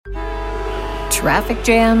Traffic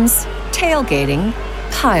jams, tailgating,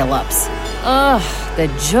 pile-ups. Ugh, the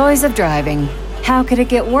joys of driving. How could it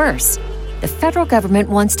get worse? The federal government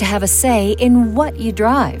wants to have a say in what you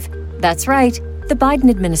drive. That's right. The Biden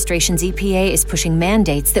administration's EPA is pushing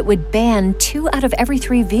mandates that would ban 2 out of every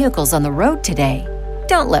 3 vehicles on the road today.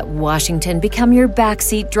 Don't let Washington become your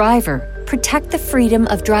backseat driver. Protect the freedom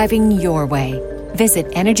of driving your way. Visit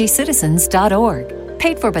EnergyCitizens.org.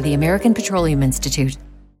 Paid for by the American Petroleum Institute.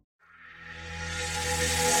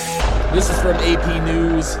 This is from AP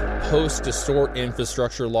News. Post distort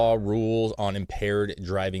infrastructure law rules on impaired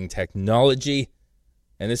driving technology.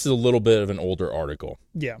 And this is a little bit of an older article.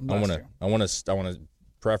 Yeah, I want to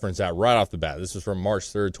preference that right off the bat. This is from March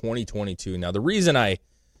 3rd, 2022. Now, the reason I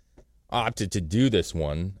opted to do this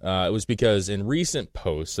one it was because in recent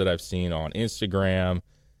posts that I've seen on Instagram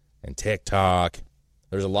and TikTok,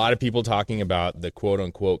 there's a lot of people talking about the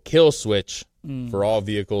quote-unquote kill switch for all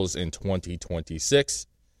vehicles in 2026.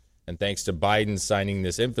 And thanks to Biden signing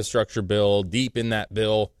this infrastructure bill, deep in that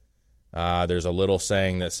bill, there's a little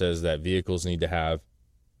saying that says that vehicles need to have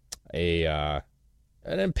an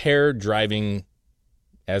impaired driving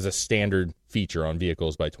as a standard feature on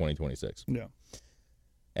vehicles by 2026. Yeah.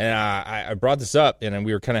 And I brought this up, and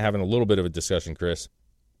we were kind of having a little bit of a discussion, Chris.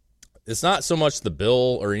 It's not so much the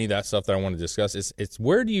bill or any of that stuff that I want to discuss. It's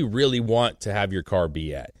where do you really want to have your car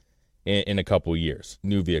be at in a couple of years,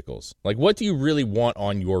 new vehicles? Like, what do you really want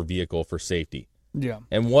on your vehicle for safety? Yeah.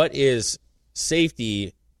 And what is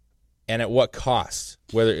safety and at what cost,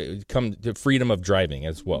 whether it comes to freedom of driving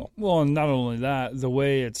as well? Well, and not only that, the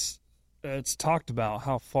way it's talked about,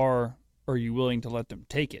 how far are you willing to let them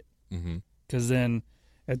take it? Because then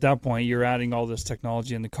at that point, you're adding all this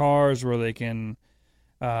technology in the cars where they can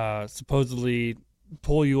supposedly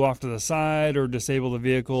pull you off to the side or disable the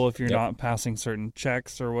vehicle if you're not passing certain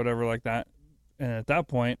checks or whatever like that. And at that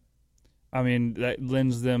point, I mean, that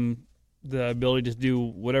lends them the ability to do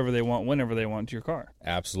whatever they want, whenever they want to your car.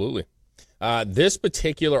 Absolutely. This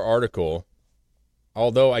particular article,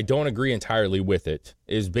 although I don't agree entirely with it,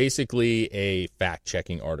 is basically a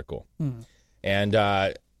fact-checking article. And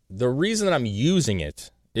the reason that I'm using it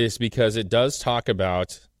is because it does talk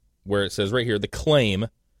about where it says right here, the claim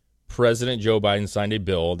President Joe Biden signed a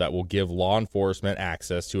bill that will give law enforcement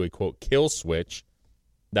access to a, quote, kill switch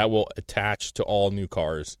that will attach to all new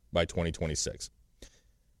cars by 2026.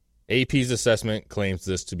 AP's assessment claims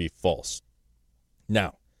this to be false.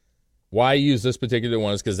 Now, why I use this particular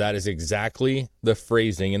one is because that is exactly the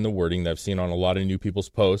phrasing and the wording that I've seen on a lot of new people's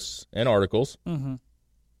posts and articles.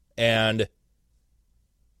 And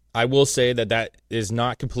I will say that that is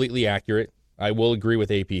not completely accurate. I will agree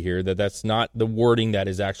with AP here that that's not the wording that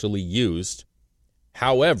is actually used.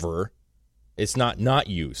 However, it's not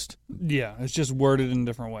used. Yeah, it's just worded in a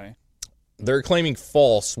different way. They're claiming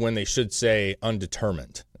false when they should say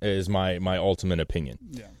undetermined, is my ultimate opinion.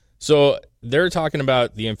 Yeah. So they're talking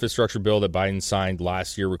about the infrastructure bill that Biden signed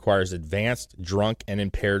last year requires advanced drunk and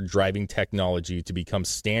impaired driving technology to become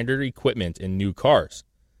standard equipment in new cars.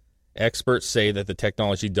 Experts say that the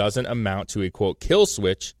technology doesn't amount to a, quote, kill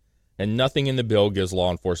switch, and nothing in the bill gives law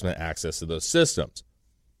enforcement access to those systems.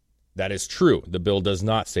 That is true. The bill does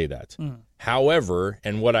not say that. However,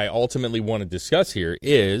 and what I ultimately want to discuss here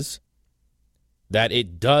is that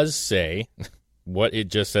it does say what it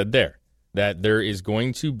just said there, that there is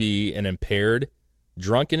going to be an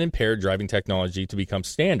drunk and impaired driving technology to become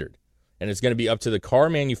standard. And it's going to be up to the car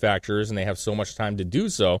manufacturers, and they have so much time to do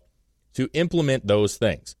so, to implement those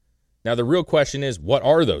things. Now, the real question is, what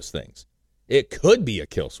are those things? It could be a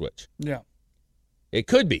kill switch. Yeah. It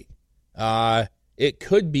could be. It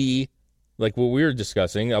could be, like what we were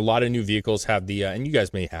discussing, a lot of new vehicles have the, and you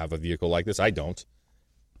guys may have a vehicle like this, I don't.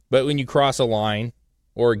 But when you cross a line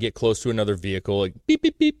or get close to another vehicle, like beep,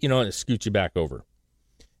 beep, beep, and it scoots you back over.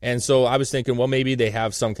 And so I was thinking, well, maybe they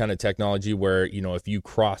have some kind of technology where, if you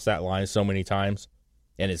cross that line so many times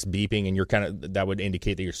and it's beeping and you're that would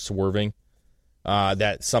indicate that you're swerving,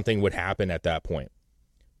 that something would happen at that point.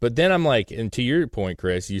 But then I'm like, and to your point,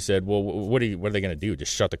 Chris, you said, well, what are they going to do?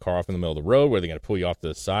 Just shut the car off in the middle of the road? Where are they going to pull you off to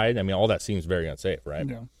the side? I mean, all that seems very unsafe, right?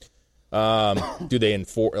 Yeah. Do they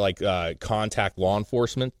contact law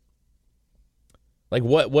enforcement? Like,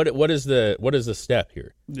 what is the step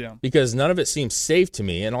here? Yeah. Because none of it seems safe to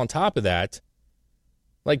me. And on top of that,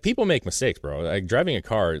 like, people make mistakes, bro. Like, driving a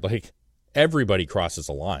car, like, everybody crosses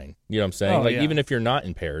a line. You know what I'm saying? Even if you're not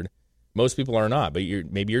impaired, most people are not. But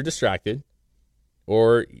maybe you're distracted.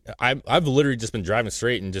 Or I've literally just been driving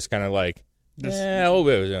straight and just kind of like, it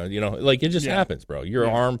just happens, bro. Your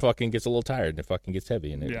arm fucking gets a little tired and it fucking gets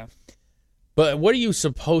heavy. But what are you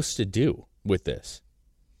supposed to do with this?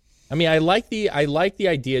 I mean, I like the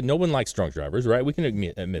idea. No one likes drunk drivers, right? We can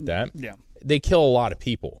admit that. Yeah. They kill a lot of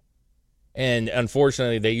people. And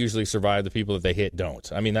unfortunately, they usually survive. The people that they hit don't.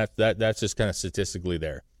 I mean, that's just kind of statistically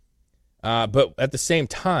there. But at the same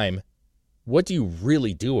time, what do you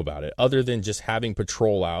really do about it other than just having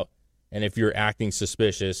patrol out? And if you're acting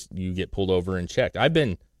suspicious, you get pulled over and checked. I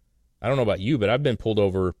don't know about you, but I've been pulled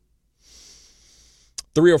over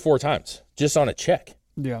 3 or 4 times just on a check.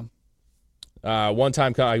 Yeah. One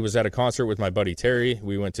time I was at a concert with my buddy Terry.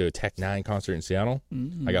 We went to a Tech 9 concert in Seattle.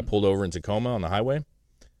 Mm-hmm. I got pulled over in Tacoma on the highway.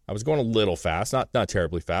 I was going a little fast, not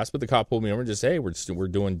terribly fast, but the cop pulled me over and just said, hey, we're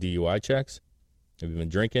doing DUI checks. Have you been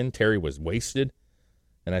drinking? Terry was wasted.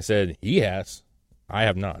 And I said, he has. I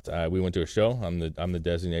have not. We went to a show. I'm the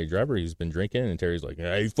designated driver. He's been drinking, and Terry's like,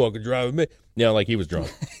 hey, you fucking driving me. You know, like he was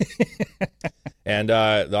drunk. And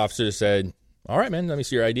the officer just said, all right, man, let me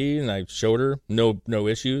see your ID. And I showed her. No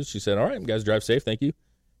issues. She said, all right, you guys drive safe. Thank you.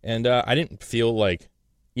 And I didn't feel like,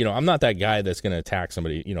 you know, I'm not that guy that's going to attack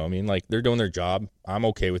somebody. You know what I mean? Like, they're doing their job. I'm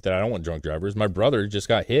okay with that. I don't want drunk drivers. My brother just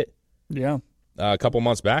got hit. Yeah. A couple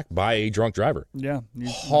months back by a drunk driver. Yeah.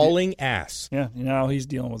 Hauling ass. Yeah. Now he's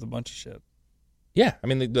dealing with a bunch of shit. Yeah. I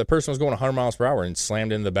mean, the person was going 100 miles per hour and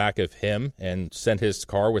slammed in the back of him and sent his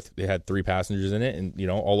car it had 3 passengers in it and, you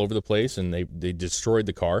know, all over the place. And they destroyed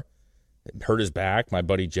the car. It hurt his back. My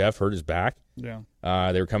buddy Jeff hurt his back. Yeah.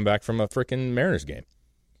 They were coming back from a freaking Mariners game.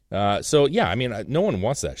 So, yeah, I mean, no one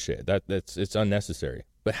wants that shit. It's unnecessary.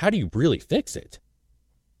 But how do you really fix it?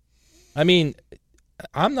 I mean,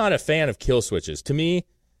 I'm not a fan of kill switches. To me,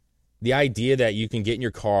 the idea that you can get in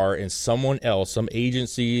your car and someone else, some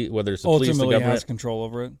agency, whether it's the police, the government, has control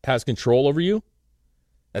over it. Has control over you,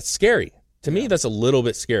 that's scary. To me, that's a little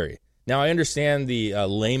bit scary. Now, I understand the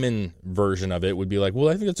layman version of it would be like, well,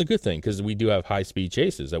 I think that's a good thing because we do have high-speed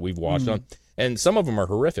chases that we've watched on. And some of them are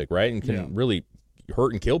horrific, right, and can really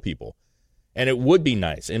hurt and kill people. And it would be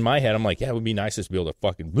nice. In my head, I'm like, yeah, it would be nice just to be able to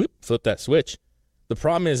fucking flip that switch. The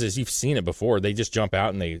problem is you've seen it before. They just jump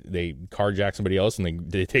out and they carjack somebody else and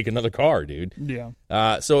they take another car, dude.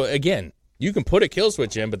 Yeah. So again, you can put a kill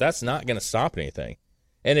switch in, but that's not going to stop anything.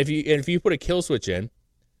 And if you put a kill switch in,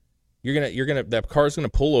 that car's gonna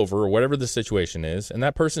pull over or whatever the situation is, and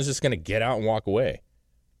that person's just gonna get out and walk away.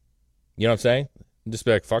 You know what I'm saying? Just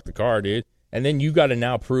be like, fuck the car, dude. And then you got to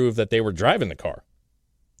now prove that they were driving the car,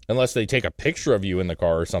 unless they take a picture of you in the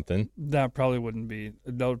car or something. That would probably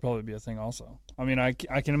be a thing also. I mean, I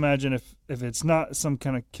can imagine if it's not some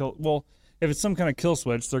kind of if it's some kind of kill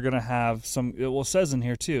switch, they're going to have some, it says in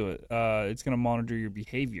here too, it's going to monitor your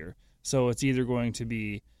behavior. So it's either going to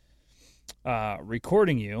be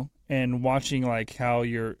recording you and watching like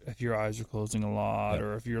if your eyes are closing a lot,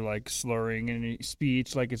 or if you're like slurring any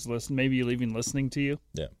speech, like it's maybe even listening to you.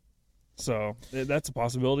 Yeah. So that's a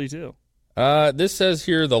possibility too. This says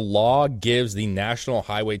here, the law gives the National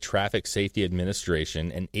Highway Traffic Safety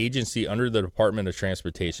Administration, an agency under the Department of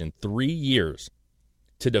Transportation, 3 years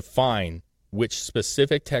to define which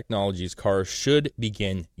specific technologies cars should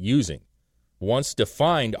begin using. Once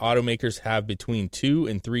defined, automakers have between 2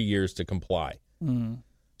 and 3 years to comply. Mm.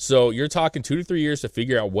 So you're talking 2 to 3 years to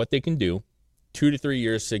figure out what they can do, 2 to 3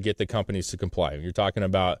 years to get the companies to comply. You're talking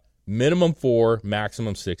about minimum 4,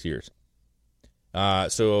 maximum 6 years.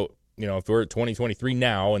 So, you know, if we're at 2023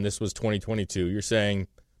 now and this was 2022, you're saying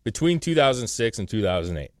between 2006 and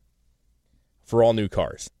 2008 for all new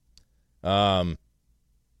cars. I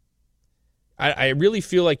really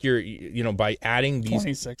feel like by adding these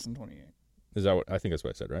 26 and 28. Is that what I think that's what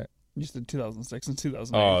I said, right? You said 2006 and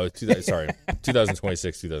 2008. Oh, sorry,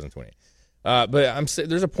 2026, 2028. But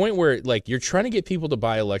there's a point where like you're trying to get people to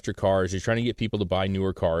buy electric cars, you're trying to get people to buy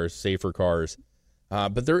newer cars, safer cars.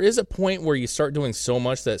 But there is a point where you start doing so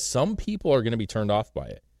much that some people are going to be turned off by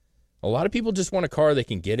it. A lot of people just want a car they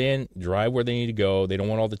can get in, drive where they need to go. They don't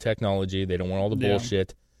want all the technology. They don't want all the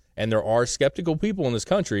bullshit. And there are skeptical people in this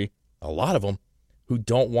country, a lot of them, who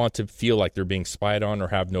don't want to feel like they're being spied on or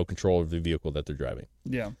have no control of the vehicle that they're driving.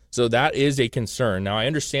 Yeah. So that is a concern. Now, I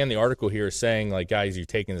understand the article here is saying, like, guys, you're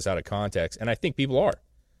taking this out of context. And I think people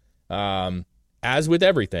are. As with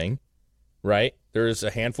everything, right? There's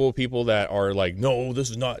a handful of people that are like, no, this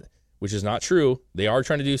is not, which is not true. They are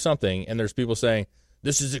trying to do something. And there's people saying,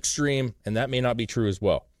 this is extreme. And that may not be true as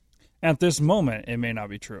well. At this moment, it may not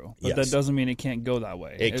be true, but that doesn't mean it can't go that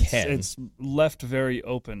way. It can. It's left very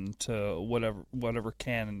open to whatever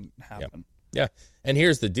can happen. Yeah. And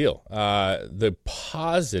here's the deal. The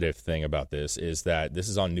positive thing about this is that this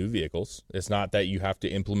is on new vehicles. It's not that you have to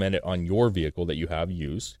implement it on your vehicle that you have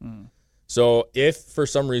used. Mm. So if for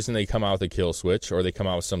some reason they come out with a kill switch or they come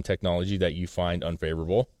out with some technology that you find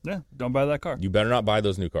unfavorable, don't buy that car. You better not buy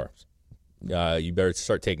those new cars. you better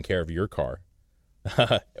start taking care of your car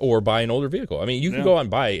or buy an older vehicle. I mean, you can go out and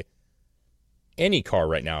buy any car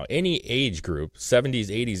right now, any age group, 70s,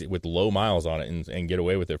 80s with low miles on it and get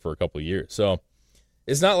away with it for a couple of years. So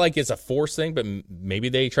it's not like it's a forced thing, but maybe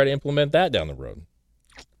they try to implement that down the road.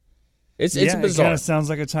 It's bizarre. It kind of sounds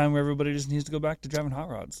like a time where everybody just needs to go back to driving hot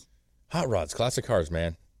rods. Hot rods, classic cars,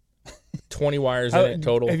 man. 20 wires in it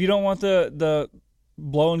total. If you don't want the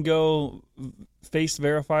blow and go face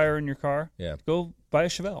verifier in your car, go buy a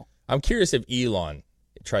Chevelle. I'm curious if Elon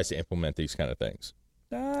tries to implement these kind of things.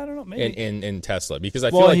 I don't know, maybe in Tesla, because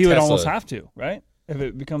I feel like he Tesla would almost have to, right? If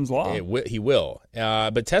it becomes law, he will.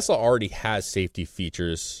 But Tesla already has safety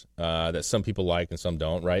features that some people like and some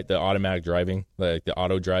don't, right? The automatic driving, like the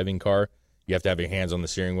auto driving car. You have to have your hands on the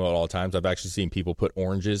steering wheel at all times. I've actually seen people put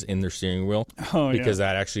oranges in their steering wheel because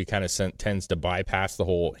that actually kind of tends to bypass the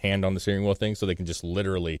whole hand on the steering wheel thing, so they can just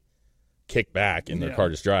literally kick back and their car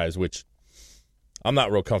just drives, which I'm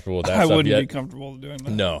not real comfortable with that I stuff wouldn't yet. be comfortable doing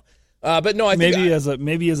that. No. But no, I think maybe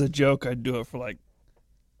maybe as a joke, I'd do it for like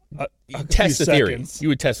a test the theory. Seconds. You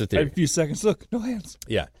would test the theory. A few seconds. Look, no hands.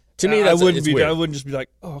 Yeah. To me, that's weird. I wouldn't just be like,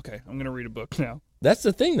 oh, okay, I'm going to read a book now. That's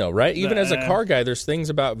the thing, though, right? Even as a car guy, there's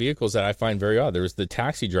things about vehicles that I find very odd. There was the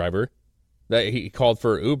taxi driver that he called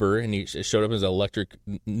for Uber, and he showed up as an electric,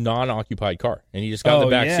 non-occupied car. And he just got in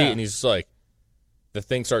the back seat, and he's just like, the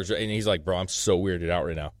thing starts, and he's like, bro, I'm so weirded out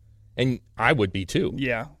right now. And I would be, too.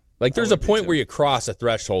 Yeah. Like, there's a point where you cross a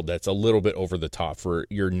threshold that's a little bit over the top for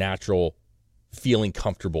your natural feeling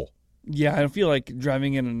comfortable. Yeah, I feel like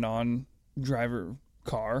driving in a non-driver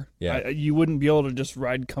car, you wouldn't be able to just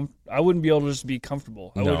ride. I wouldn't be able to just be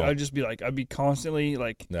comfortable. I'd just be like, I'd be constantly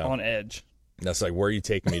like on edge. That's like, where are you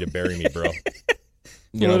taking me to bury me, bro?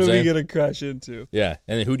 You know what are we gonna crash into? Yeah,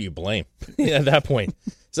 and then who do you blame at that point?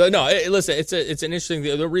 So no, listen, it's an interesting.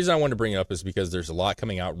 The reason I wanted to bring it up is because there's a lot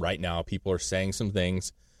coming out right now. People are saying some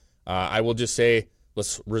things. I will just say,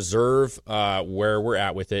 let's reserve where we're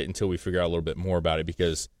at with it until we figure out a little bit more about it,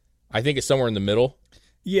 because I think it's somewhere in the middle.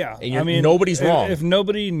 Yeah, I mean, nobody's wrong. If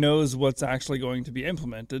nobody knows what's actually going to be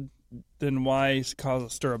implemented, then why cause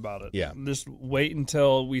a stir about it? Yeah. Just wait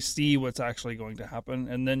until we see what's actually going to happen,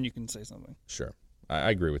 and then you can say something. Sure.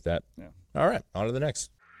 I agree with that. Yeah. All right, on to the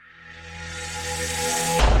next.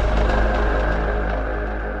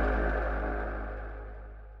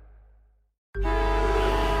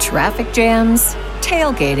 Traffic jams,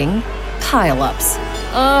 tailgating, pileups.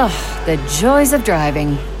 Ugh, the joys of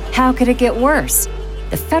driving. How could it get worse?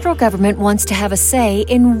 The federal government wants to have a say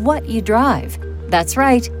in what you drive. That's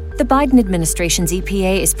right. The Biden administration's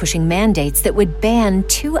EPA is pushing mandates that would ban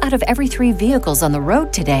 2 out of every 3 vehicles on the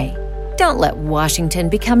road today. Don't let Washington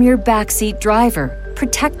become your backseat driver.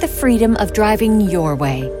 Protect the freedom of driving your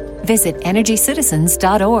way. Visit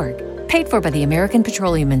EnergyCitizens.org. Paid for by the American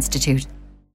Petroleum Institute.